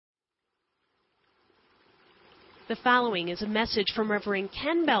The following is a message from Reverend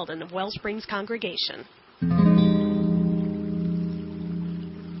Ken Belden of Wellsprings Congregation.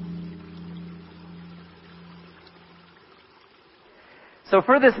 So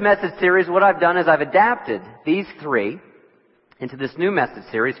for this message series, what I've done is I've adapted these three into this new message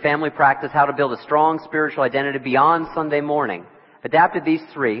series, Family Practice, How to Build a Strong Spiritual Identity Beyond Sunday Morning. Adapted these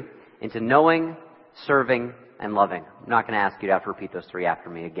three into knowing, serving, and loving. I'm not going to ask you to have to repeat those three after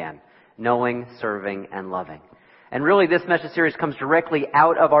me again. Knowing, serving, and loving. And really this message series comes directly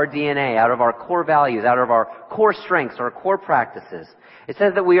out of our DNA, out of our core values, out of our core strengths, our core practices. It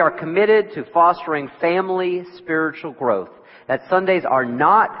says that we are committed to fostering family spiritual growth. That Sundays are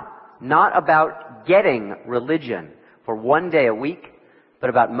not about getting religion for one day a week, but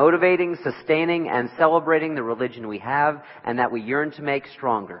about motivating, sustaining, and celebrating the religion we have and that we yearn to make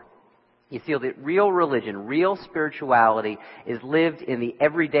stronger. You see that real religion, real spirituality is lived in the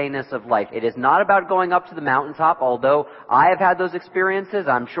everydayness of life. It is not about going up to the mountaintop, although I have had those experiences.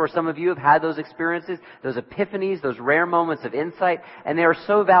 I'm sure some of you have had those experiences, those epiphanies, those rare moments of insight, and they are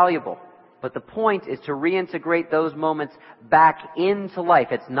so valuable. But the point is to reintegrate those moments back into life.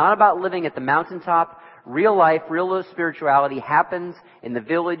 It's not about living at the mountaintop. Real life, real spirituality happens in the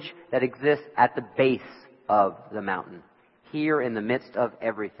village that exists at the base of the mountain, here in the midst of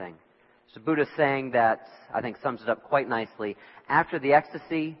everything. So Buddha's saying that, I think sums it up quite nicely. After the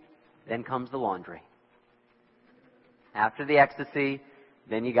ecstasy, then comes the laundry. After the ecstasy,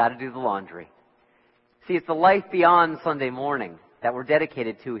 then you got to do the laundry. See, it's the life beyond Sunday morning that we're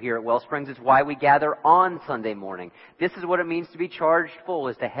dedicated to here at Wellsprings. It's why we gather on Sunday morning. This is what it means to be charged full,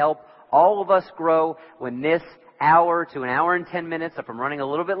 is to help all of us grow when this hour to an hour and 10 minutes, if I'm running a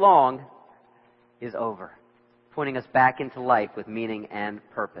little bit long, is over. Pointing us back into life with meaning and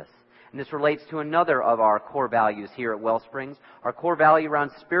purpose. And this relates to another of our core values here at Wellsprings, our core value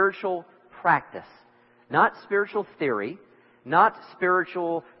around spiritual practice. Not spiritual theory, not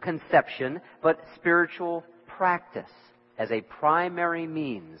spiritual conception, but spiritual practice as a primary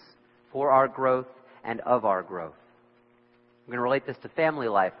means for our growth and of our growth. We're going to relate this to family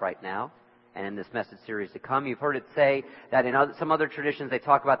life right now, and in this message series to come. You've heard it say that in some other traditions they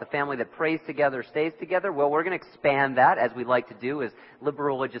talk about the family that prays together, stays together. Well, we're going to expand that, as we like to do as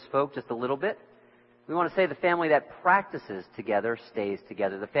liberal religious folk, just a little bit. We want to say the family that practices together stays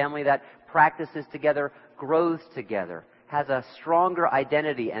together. The family that practices together grows together, has a stronger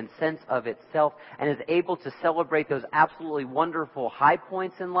identity and sense of itself, and is able to celebrate those absolutely wonderful high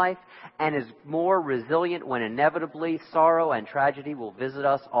points in life, and is more resilient when inevitably sorrow and tragedy will visit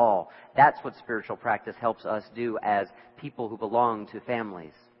us all. That's what spiritual practice helps us do as people who belong to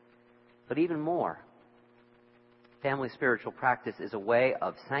families. But even more, family spiritual practice is a way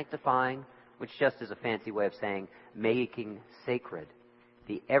of sanctifying, which just is a fancy way of saying making sacred,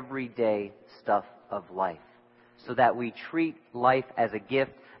 the everyday stuff of life. So that we treat life as a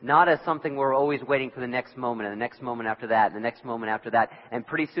gift, not as something we're always waiting for the next moment, and the next moment after that, and the next moment after that. And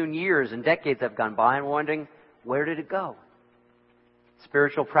pretty soon years and decades have gone by, and we're wondering, where did it go?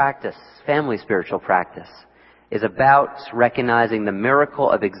 Spiritual practice, family spiritual practice, is about recognizing the miracle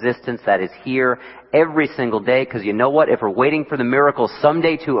of existence that is here every single day. Because you know what? If we're waiting for the miracle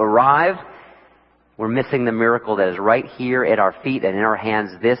someday to arrive, we're missing the miracle that is right here at our feet and in our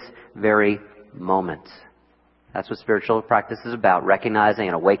hands this very moment. That's what spiritual practice is about, recognizing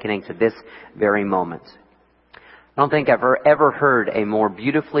and awakening to this very moment. I don't think I've ever heard a more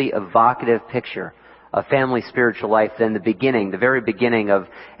beautifully evocative picture of family spiritual life than the very beginning of...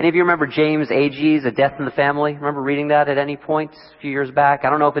 Any of you remember James Agee's A Death in the Family? Remember reading that at any point a few years back? I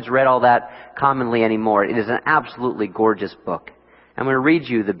don't know if it's read all that commonly anymore. It is an absolutely gorgeous book. I'm going to read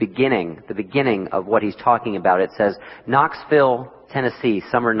you the beginning of what he's talking about. It says, Knoxville, Tennessee,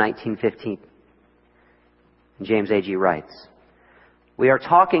 summer 1915. James Agee writes, "We are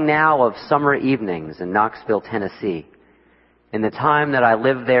talking now of summer evenings in Knoxville, Tennessee, in the time that I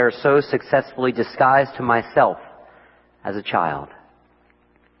lived there so successfully disguised to myself as a child.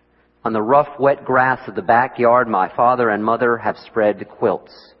 On the rough, wet grass of the backyard, my father and mother have spread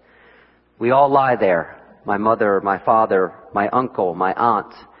quilts. We all lie there, my mother, my father, my uncle, my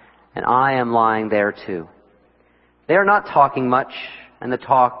aunt, and I am lying there too. They are not talking much, and the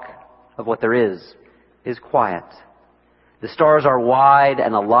talk of what there is quiet. The stars are wide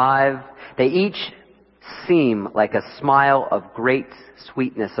and alive. They each seem like a smile of great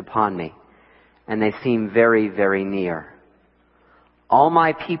sweetness upon me, and they seem very, very near. All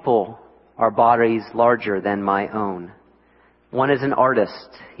my people are bodies larger than my own. One is an artist.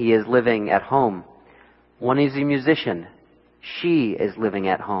 He is living at home. One is a musician. She is living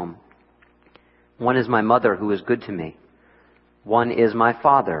at home. One is my mother, who is good to me. One is my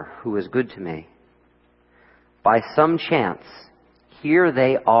father, who is good to me. by some chance, here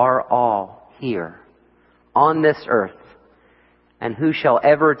they are all here, on this earth. And who shall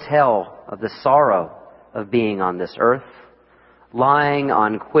ever tell of the sorrow of being on this earth, lying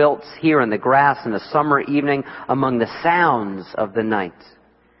on quilts here in the grass in a summer evening among the sounds of the night?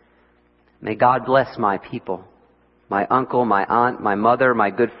 May God bless my people, my uncle, my aunt, my mother, my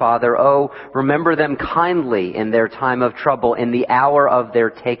good father. Oh, remember them kindly in their time of trouble, in the hour of their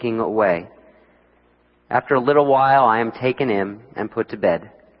taking away. After a little while I am taken in and put to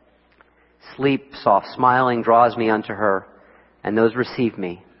bed. Sleep, soft smiling, draws me unto her, and those receive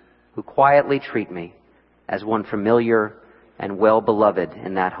me, who quietly treat me as one familiar and well beloved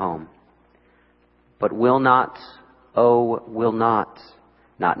in that home. But will not, oh, will not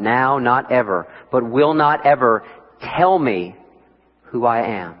now, not ever, but will not ever tell me who I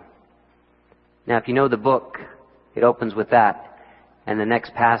am. Now, if you know the book, it opens with that. And the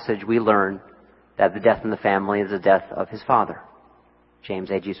next passage we learn that the death in the family is the death of his father, James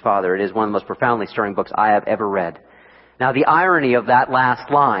Agee's father. It is one of the most profoundly stirring books I have ever read. Now, the irony of that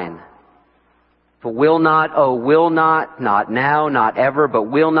last line, but will not, oh, will not now, not ever, but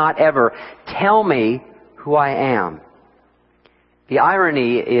will not ever tell me who I am. The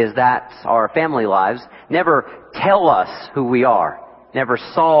irony is that our family lives never tell us who we are, never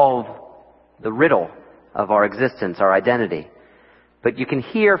solve the riddle of our existence, our identity. But you can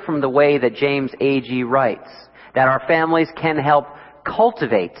hear from the way that James Agee writes that our families can help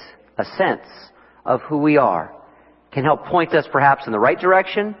cultivate a sense of who we are, can help point us perhaps in the right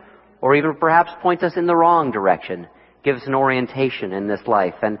direction, or even perhaps point us in the wrong direction, give us an orientation in this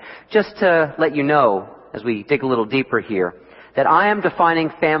life. And just to let you know, as we dig a little deeper here, that I am defining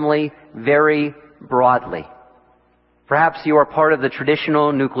family very broadly. Perhaps you are part of the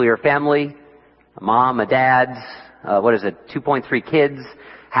traditional nuclear family, a mom, a dad, 2.3 kids,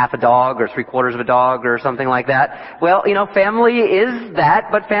 half a dog or 3/4 of a dog or something like that. Well, family is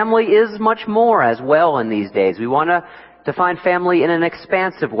that, but family is much more as well in these days. We want to define family in an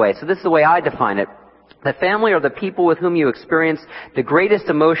expansive way. So this is the way I define it. The family are the people with whom you experience the greatest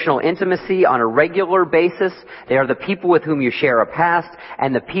emotional intimacy on a regular basis. They are the people with whom you share a past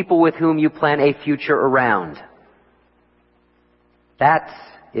and the people with whom you plan a future around. That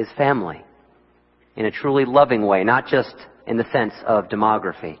is family in a truly loving way, not just in the sense of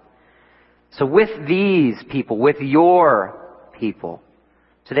demography. So with these people, with your people,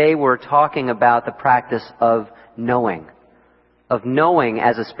 today we're talking about the practice of knowing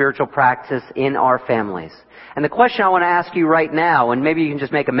as a spiritual practice in our families. And the question I want to ask you right now, and maybe you can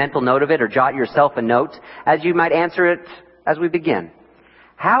just make a mental note of it or jot yourself a note as you might answer it as we begin.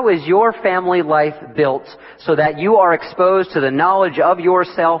 How is your family life built so that you are exposed to the knowledge of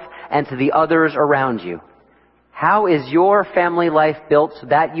yourself and to the others around you? How is your family life built so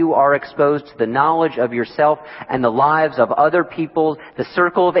that you are exposed to the knowledge of yourself and the lives of other people, the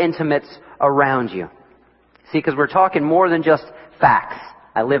circle of intimates around you? See, because we're talking more than just facts.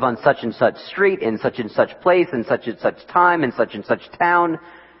 I live on such and such street, in such and such place, in such and such time, in such and such town.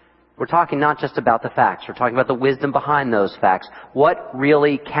 We're talking not just about the facts. We're talking about the wisdom behind those facts. What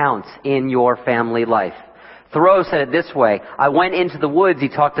really counts in your family life? Thoreau said it this way. I went into the woods, he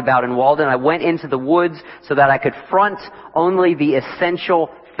talked about in Walden. I went into the woods so that I could front only the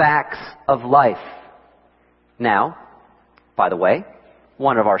essential facts of life. Now, by the way,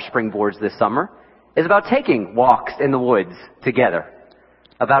 one of our springboards this summer is about taking walks in the woods together,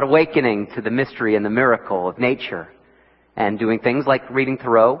 about awakening to the mystery and the miracle of nature, and doing things like reading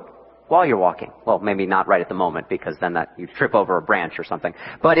Thoreau while you're walking. Well, maybe not right at the moment, because then you trip over a branch or something.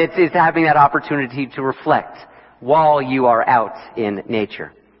 But it's having that opportunity to reflect while you are out in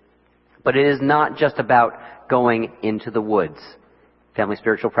nature. But it is not just about going into the woods. Family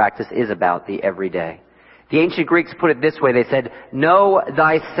spiritual practice is about the everyday. The ancient Greeks put it this way. They said, know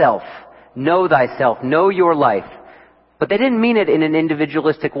thyself, know your life. But they didn't mean it in an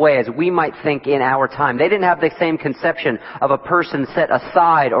individualistic way as we might think in our time. They didn't have the same conception of a person set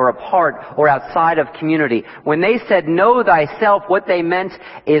aside or apart or outside of community. When they said know thyself, what they meant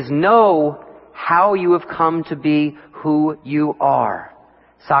is know how you have come to be who you are.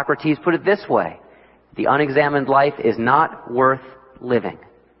 Socrates put it this way. The unexamined life is not worth living.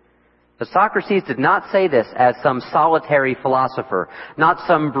 But Socrates did not say this as some solitary philosopher, not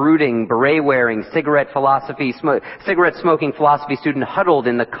some brooding, beret-wearing, cigarette-smoking philosophy student huddled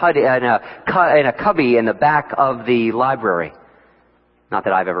in a cubby in the back of the library. Not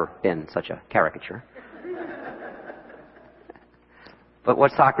that I've ever been such a caricature. But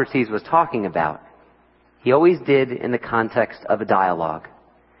what Socrates was talking about, he always did in the context of a dialogue.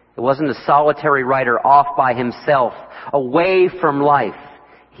 It wasn't a solitary writer off by himself, away from life.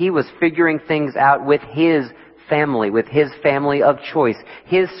 He was figuring things out with his family, with his family of choice,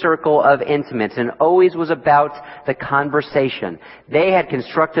 his circle of intimates, and always was about the conversation. They had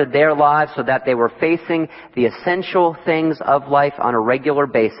constructed their lives so that they were facing the essential things of life on a regular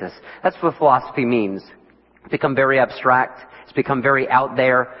basis. That's what philosophy means. It's become very abstract. It's become very out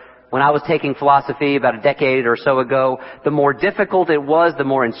there. When I was taking philosophy about a decade or so ago, the more difficult it was, the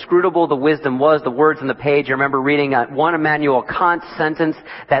more inscrutable the wisdom was, the words on the page. I remember reading one Immanuel Kant sentence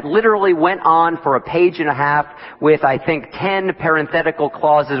that literally went on for a page and a half with, I think, 10 parenthetical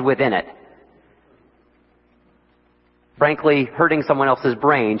clauses within it. Frankly, hurting someone else's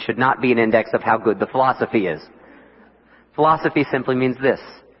brain should not be an index of how good the philosophy is. Philosophy simply means this,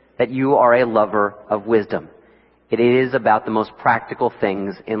 that you are a lover of wisdom. It is about the most practical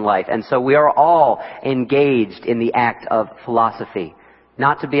things in life. And so we are all engaged in the act of philosophy.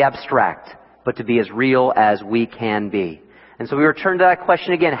 Not to be abstract, but to be as real as we can be. And so we return to that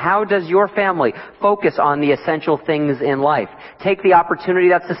question again. How does your family focus on the essential things in life? Take the opportunity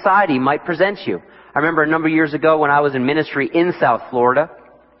that society might present you. I remember a number of years ago when I was in ministry in South Florida.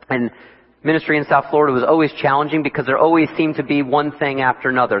 And ministry in South Florida was always challenging because there always seemed to be one thing after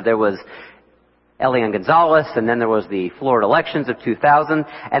another. There was Elian Gonzalez, and then there was the Florida elections of 2000,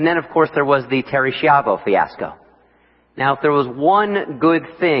 and then, of course, there was the Terri Schiavo fiasco. Now, if there was one good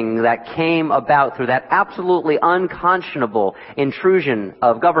thing that came about through that absolutely unconscionable intrusion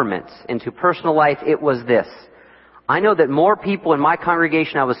of government into personal life, it was this. I know that more people in my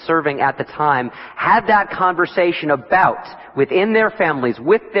congregation I was serving at the time had that conversation about, within their families,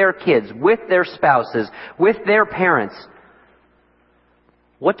 with their kids, with their spouses, with their parents,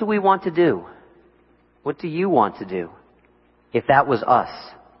 what do we want to do? What do you want to do if that was us,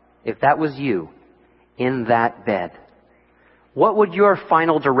 if that was you in that bed? What would your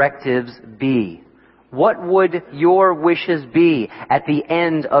final directives be? What would your wishes be at the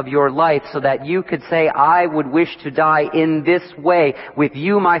end of your life so that you could say, I would wish to die in this way with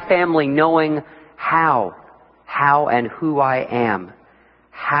you, my family, knowing how and who I am,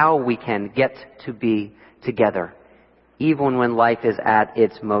 how we can get to be together, even when life is at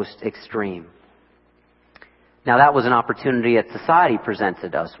its most extreme. Now that was an opportunity that society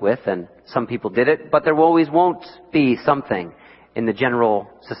presented us with, and some people did it, but there always won't be something in the general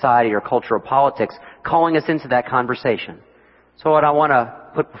society or culture or politics calling us into that conversation. So what I want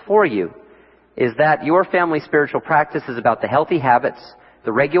to put before you is that your family spiritual practice is about the healthy habits,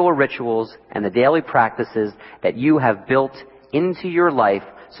 the regular rituals, and the daily practices that you have built into your life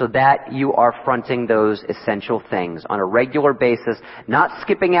so that you are fronting those essential things on a regular basis, not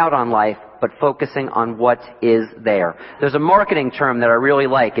skipping out on life, but focusing on what is there. There's a marketing term that I really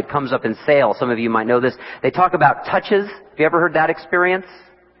like. It comes up in sales. Some of you might know this. They talk about touches. Have you ever heard that experience?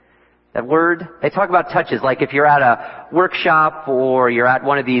 That word? They talk about touches, like if you're at a workshop or you're at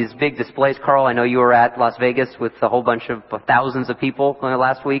one of these big displays. Carl, I know you were at Las Vegas with a whole bunch of thousands of people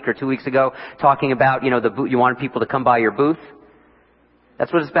last week or 2 weeks ago talking about, the booth. You wanted people to come by your booth.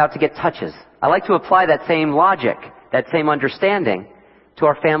 That's what it's about, to get touches. I like to apply that same logic, that same understanding to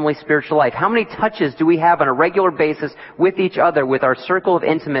our family spiritual life. How many touches do we have on a regular basis with each other, with our circle of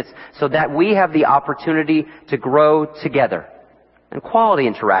intimates, so that we have the opportunity to grow together? And quality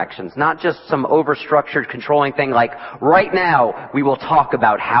interactions, not just some overstructured controlling thing like, right now we will talk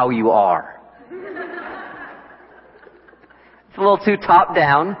about how you are. It's a little too top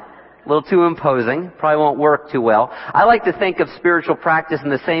down. A little too imposing. Probably won't work too well. I like to think of spiritual practice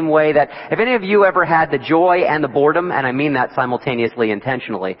in the same way that if any of you ever had the joy and the boredom, and I mean that simultaneously,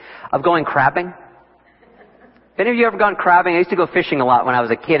 intentionally, of going crabbing. If any of you ever gone crabbing? I used to go fishing a lot when I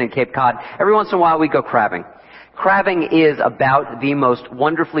was a kid in Cape Cod. Every once in a while we'd go crabbing. Crabbing is about the most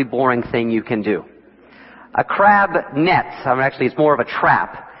wonderfully boring thing you can do. A crab net, actually it's more of a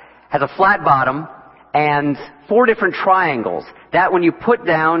trap, has a flat bottom and 4 different triangles that when you put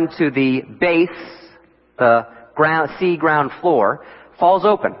down to the base, the sea ground floor, falls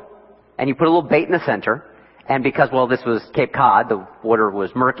open. And you put a little bait in the center. And because, this was Cape Cod, the water was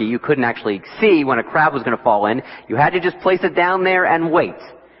murky, you couldn't actually see when a crab was going to fall in. You had to just place it down there and wait.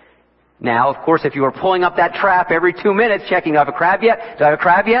 Now, of course, if you were pulling up that trap every 2 minutes checking, do I have a crab yet? Do I have a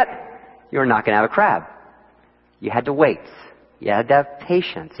crab yet? You're not going to have a crab. You had to wait. You had to have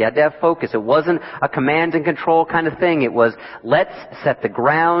patience. You had to have focus. It wasn't a command and control kind of thing. It was, let's set the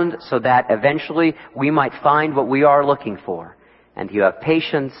ground so that eventually we might find what we are looking for. And if you have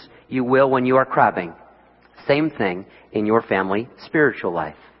patience, you will when you are crabbing. Same thing in your family spiritual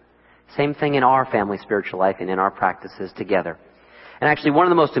life. Same thing in our family spiritual life and in our practices together. And actually, one of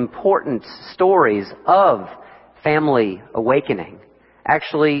the most important stories of family awakening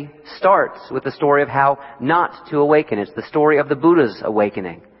actually starts with the story of how not to awaken. It's the story of the Buddha's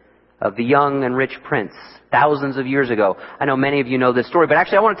awakening. of the young and rich prince thousands of years ago. I know many of you know this story, but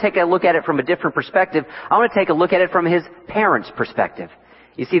actually I want to take a look at it from a different perspective. I want to take a look at it from his parents' perspective.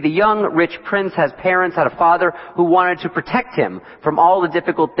 You see, the young rich prince had a father who wanted to protect him from all the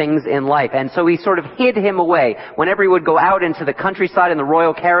difficult things in life. And so he sort of hid him away. Whenever he would go out into the countryside in the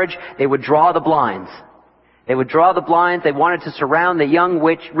royal carriage, they would draw the blinds. They would draw the blinds. They wanted to surround the young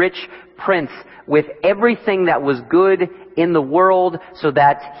rich prince with everything that was good in the world so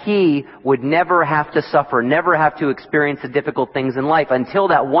that he would never have to suffer, never have to experience the difficult things in life, until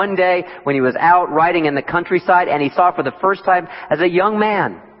that one day when he was out riding in the countryside and he saw for the first time as a young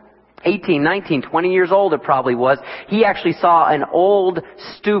man, 18, 19, 20 years old it probably was, he actually saw an old,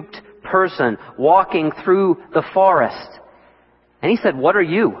 stooped person walking through the forest. And he said, "What are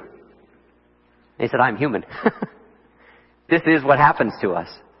you?" And he said, "I'm human." This is what happens to us.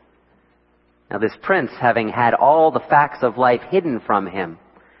 Now this prince, having had all the facts of life hidden from him,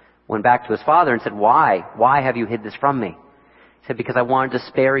 went back to his father and said, "Why? Why have you hid this from me?" He said, "Because I wanted to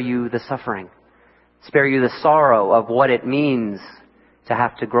spare you the suffering, spare you the sorrow of what it means to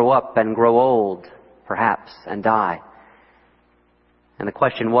have to grow up and grow old, perhaps, and die." And the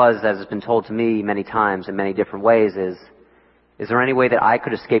question was, as has been told to me many times in many different ways, is there any way that I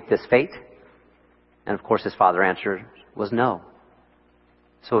could escape this fate? And of course his father answered was no.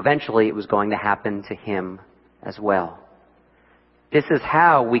 So eventually it was going to happen to him as well. This is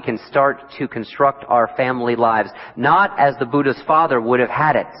how we can start to construct our family lives, not as the Buddha's father would have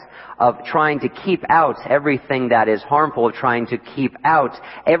had it, of trying to keep out everything that is harmful, of trying to keep out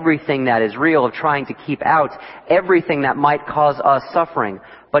everything that is real, of trying to keep out everything that might cause us suffering,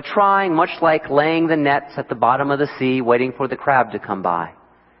 but trying, much like laying the nets at the bottom of the sea, waiting for the crab to come by,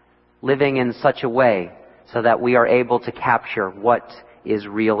 living in such a way so that we are able to capture what is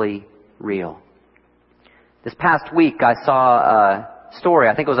really real. This past week I saw a story,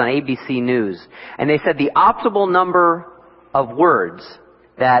 I think it was on ABC News, and they said the optimal number of words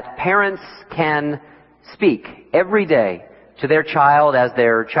that parents can speak every day to their child as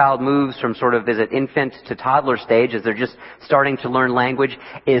their child moves from sort of visit infant to toddler stage, as they're just starting to learn language,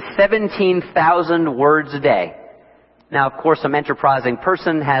 is 17,000 words a day. Now, of course, some enterprising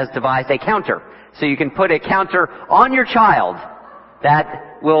person has devised a counter. So you can put a counter on your child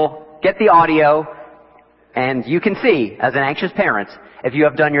that will get the audio, and you can see, as an anxious parent, if you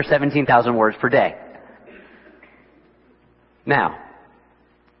have done your 17,000 words per day. Now,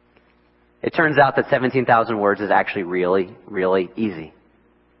 it turns out that 17,000 words is actually really, really easy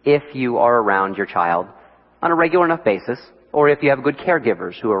if you are around your child on a regular enough basis, or if you have good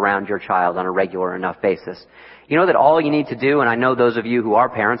caregivers who are around your child on a regular enough basis. You know that all you need to do, and I know those of you who are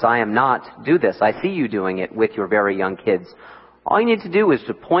parents, I am not, do this. I see you doing it with your very young kids. All you need to do is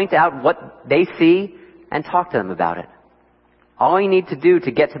to point out what they see and talk to them about it. All you need to do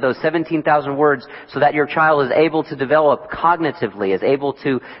to get to those 17,000 words so that your child is able to develop cognitively, is able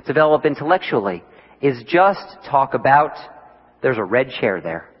to develop intellectually, is just talk about, there's a red chair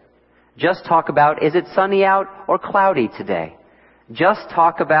there. Just talk about, is it sunny out or cloudy today? Just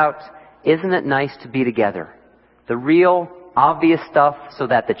talk about, isn't it nice to be together? The real, obvious stuff so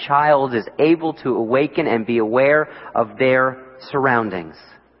that the child is able to awaken and be aware of their surroundings.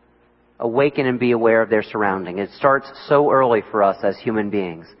 Awaken and be aware of their surrounding. It starts so early for us as human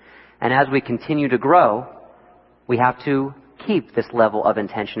beings. And as we continue to grow, we have to keep this level of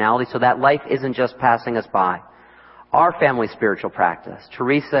intentionality so that life isn't just passing us by. Our family spiritual practice,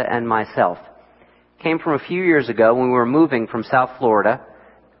 Teresa and myself, came from a few years ago when we were moving from South Florida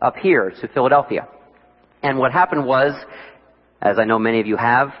up here to Philadelphia. And what happened was, as I know many of you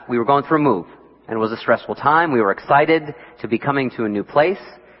have, we were going through a move. And it was a stressful time. We were excited to be coming to a new place.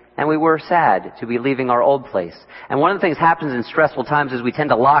 And we were sad to be leaving our old place. And one of the things that happens in stressful times is we tend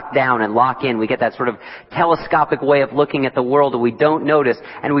to lock down and lock in. We get that sort of telescopic way of looking at the world that we don't notice.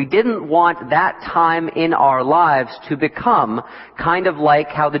 And we didn't want that time in our lives to become kind of like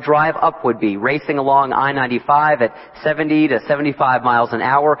how the drive up would be, racing along I-95 at 70 to 75 miles an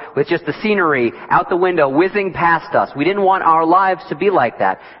hour with just the scenery out the window whizzing past us. We didn't want our lives to be like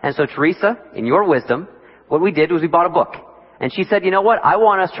that. And so Teresa, in your wisdom, what we did was we bought a book. And she said, you know what, I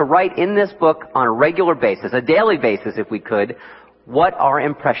want us to write in this book on a regular basis, a daily basis if we could, what our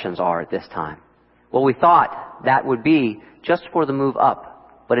impressions are at this time. Well, we thought that would be just for the move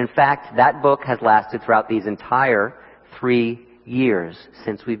up. But in fact, that book has lasted throughout these entire 3 years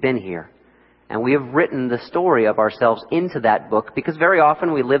since we've been here. And we have written the story of ourselves into that book because very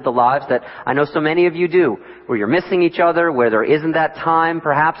often we live the lives that I know so many of you do, where you're missing each other, where there isn't that time,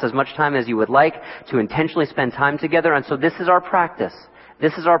 perhaps as much time as you would like, to intentionally spend time together. And so this is our practice.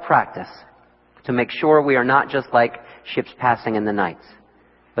 This is our practice to make sure we are not just like ships passing in the night.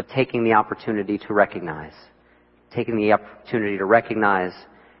 but taking the opportunity to recognize. Taking the opportunity to recognize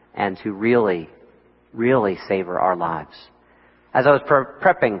and to really, really savor our lives. As I was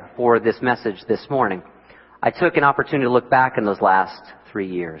prepping for this message this morning, I took an opportunity to look back in those last 3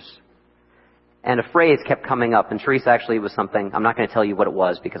 years. And a phrase kept coming up, and Teresa, actually, it was something, I'm not going to tell you what it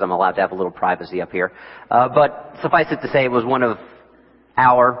was because I'm allowed to have a little privacy up here. But suffice it to say, it was one of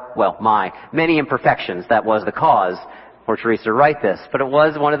my many imperfections that was the cause for Teresa to write this. But it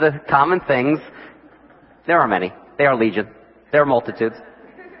was one of the common things. There are many. They are legion. There are multitudes.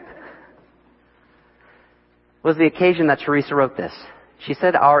 It was the occasion that Teresa wrote this. She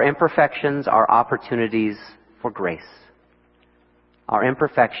said, our imperfections are opportunities for grace. Our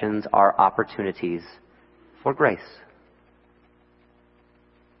imperfections are opportunities for grace.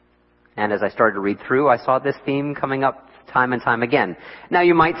 And as I started to read through, I saw this theme coming up time and time again. Now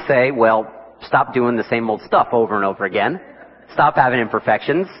you might say, well, stop doing the same old stuff over and over again. Stop having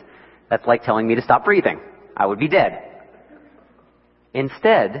imperfections. That's like telling me to stop breathing. I would be dead.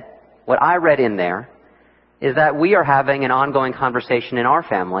 Instead, what I read in there is that we are having an ongoing conversation in our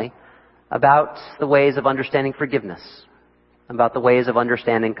family about the ways of understanding forgiveness, about the ways of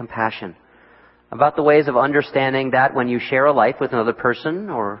understanding compassion, about the ways of understanding that when you share a life with another person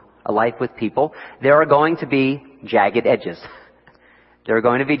or a life with people, there are going to be jagged edges. There are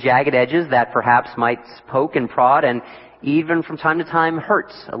going to be jagged edges that perhaps might poke and prod and even from time to time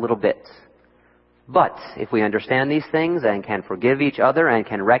hurt a little bit. But if we understand these things and can forgive each other and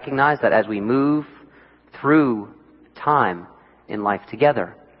can recognize that as we move through time in life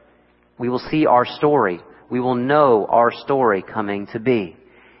together, we will see our story. We will know our story coming to be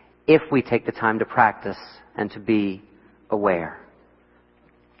if we take the time to practice and to be aware.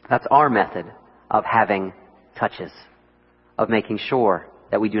 That's our method of having touches, of making sure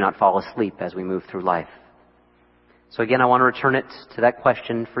that we do not fall asleep as we move through life. So again, I want to return it to that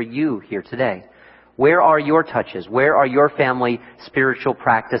question for you here today. Where are your touches? Where are your family spiritual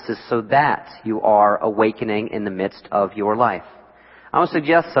practices so that you are awakening in the midst of your life? I want to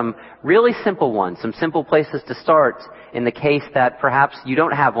suggest some really simple ones, some simple places to start in the case that perhaps you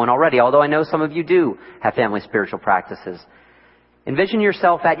don't have one already, although I know some of you do have family spiritual practices. Envision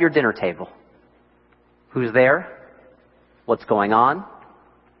yourself at your dinner table. Who's there? What's going on?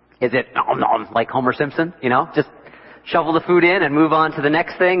 Is it like Homer Simpson? Just shovel the food in and move on to the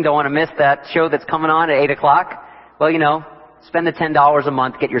next thing. Don't want to miss that show that's coming on at 8 o'clock. Well, spend the $10 a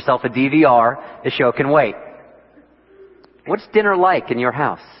month, get yourself a DVR. The show can wait. What's dinner like in your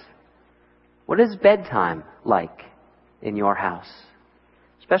house? What is bedtime like in your house?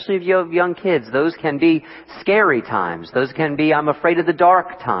 Especially if you have young kids, those can be scary times. Those can be, I'm afraid of the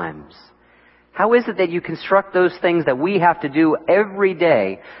dark times. How is it that you construct those things that we have to do every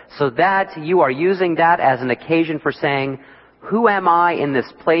day so that you are using that as an occasion for saying, who am I in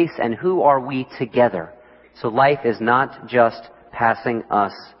this place and who are we together? So life is not just passing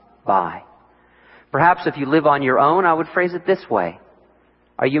us by. Perhaps if you live on your own, I would phrase it this way.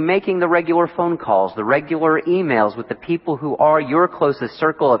 Are you making the regular phone calls, the regular emails with the people who are your closest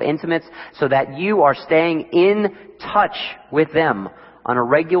circle of intimates so that you are staying in touch with them on a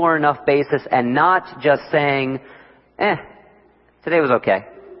regular enough basis and not just saying, today was okay,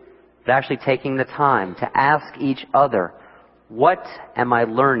 but actually taking the time to ask each other, what am I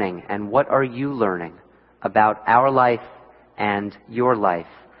learning and what are you learning about our life and your life,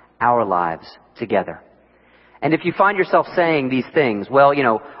 our lives together? And if you find yourself saying these things, well,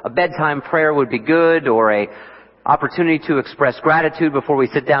 a bedtime prayer would be good, or a opportunity to express gratitude before we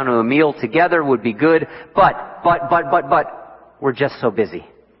sit down to a meal together would be good, but, we're just so busy.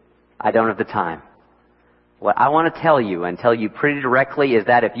 I don't have the time. What I want to tell you, and tell you pretty directly, is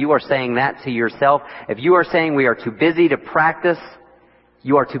that if you are saying that to yourself, if you are saying we are too busy to practice,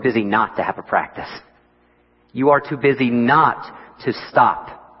 you are too busy not to have a practice. You are too busy not to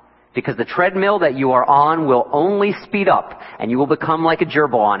stop. Because the treadmill that you are on will only speed up, and you will become like a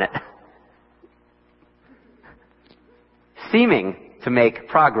gerbil on it. Seeming to make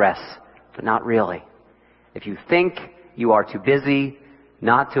progress, but not really. If you think you are too busy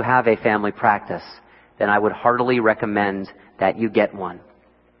not to have a family practice, then I would heartily recommend that you get one.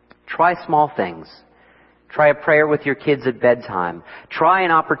 Try small things. Try a prayer with your kids at bedtime. Try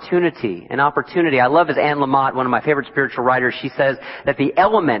an opportunity. I love as Anne Lamott, one of my favorite spiritual writers, she says that the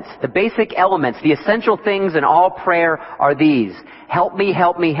elements, the basic elements, the essential things in all prayer are these. Help me,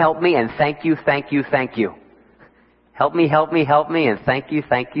 help me, help me, and thank you, thank you, thank you. Help me, help me, help me, and thank you,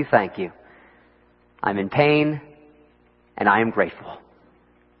 thank you, thank you. I'm in pain, and I am grateful.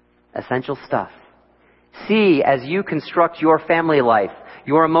 Essential stuff. See, as you construct your family life,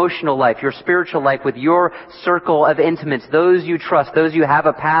 your emotional life, your spiritual life with your circle of intimates, those you trust, those you have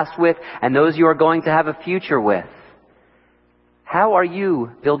a past with, and those you are going to have a future with. How are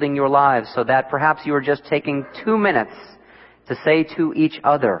you building your lives so that perhaps you are just taking 2 minutes to say to each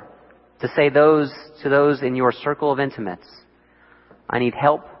other, to say to those in your circle of intimates, I need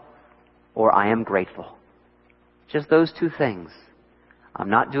help, or I am grateful. Just those two things. I'm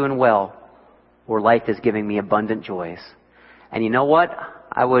not doing well, or life is giving me abundant joys. And you know what?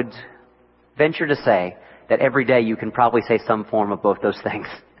 I would venture to say that every day you can probably say some form of both those things.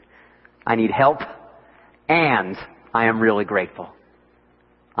 I need help, and I am really grateful.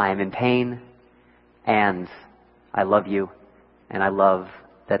 I am in pain, and I love you, and I love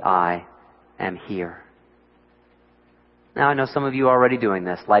that I am here. Now, I know some of you are already doing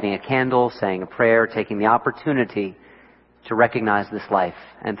this, lighting a candle, saying a prayer, taking the opportunity to recognize this life,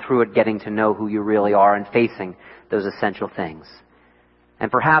 and through it getting to know who you really are and facing those essential things. And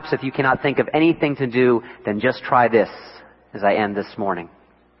perhaps if you cannot think of anything to do, then just try this as I end this morning.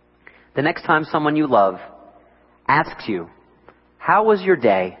 The next time someone you love asks you, how was your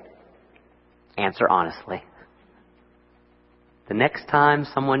day? Answer honestly. The next time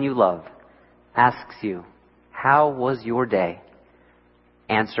someone you love asks you, how was your day?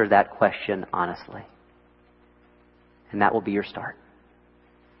 Answer that question honestly. And that will be your start.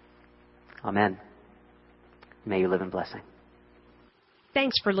 Amen. May you live in blessing.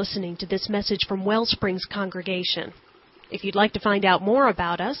 Thanks for listening to this message from Wellsprings Congregation. If you'd like to find out more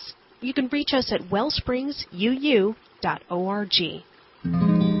about us, you can reach us at wellspringsuu.org.